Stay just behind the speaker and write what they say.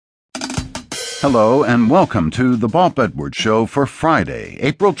Hello and welcome to the Bob Edwards Show for Friday,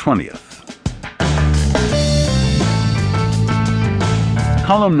 April 20th.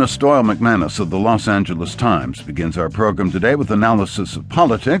 Columnist Doyle McManus of the Los Angeles Times begins our program today with analysis of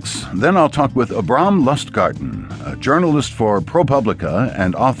politics. Then I'll talk with Abrahm Lustgarten, a journalist for ProPublica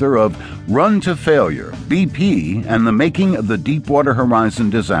and author of Run to Failure, BP and the Making of the Deepwater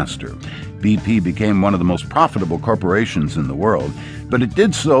Horizon Disaster. BP became one of the most profitable corporations in the world, but it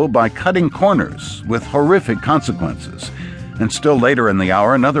did so by cutting corners with horrific consequences. And still later in the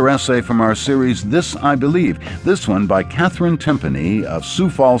hour, another essay from our series, This I Believe, this one by Catherine Timpany of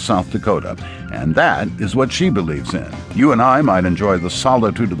Sioux Falls, South Dakota. And that is what she believes in. You and I might enjoy the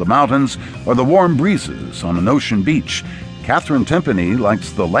solitude of the mountains or the warm breezes on an ocean beach. Catherine Timpany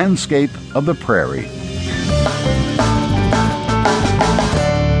likes the landscape of the prairie.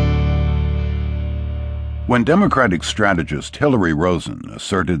 When Democratic strategist Hillary Rosen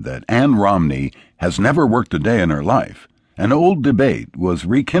asserted that Ann Romney has never worked a day in her life, an old debate was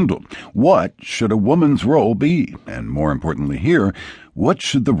rekindled. What should a woman's role be? And more importantly here, what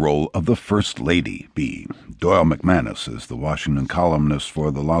should the role of the First Lady be? Doyle McManus is the Washington columnist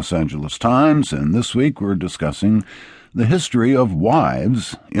for the Los Angeles Times, and this week we're discussing the history of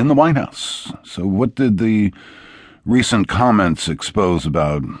wives in the White House. So what did the recent comments expose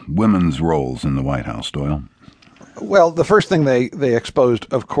about women's roles in the White House, Doyle? Well, the first thing they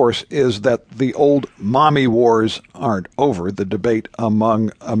exposed, of course, is that the old mommy wars aren't over. The debate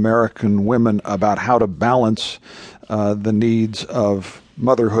among American women about how to balance the needs of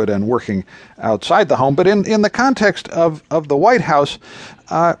motherhood and working outside the home. But in the context of the White House,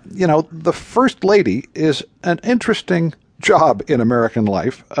 the First Lady is an interesting job in American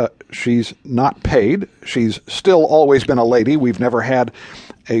life. She's not paid. She's still always been a lady. We've never had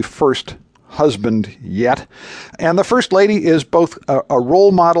a first husband yet. And the First Lady is both a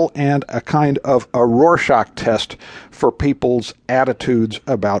role model and a kind of a Rorschach test for people's attitudes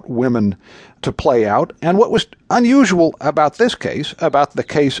about women to play out. And what was unusual about this case, about the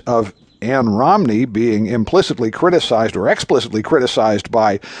case of Ann Romney being implicitly criticized or explicitly criticized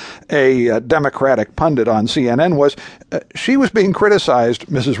by a Democratic pundit on CNN, was she was being criticized,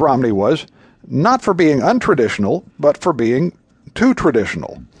 Mrs. Romney was, not for being untraditional, but for being too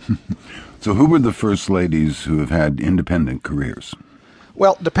traditional. So who were the first ladies who have had independent careers?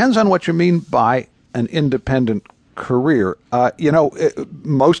 Well, depends on what you mean by an independent career.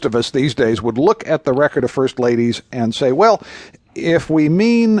 Most of us these days would look at the record of first ladies and say, well, if we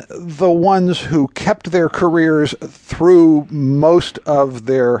mean the ones who kept their careers through most of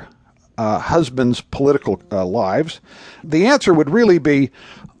their husbands' political lives, the answer would really be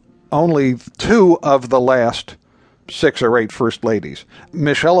only two of the last 6 or 8 first ladies.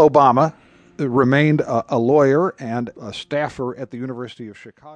 Michelle Obama remained a lawyer and a staffer at the University of Chicago.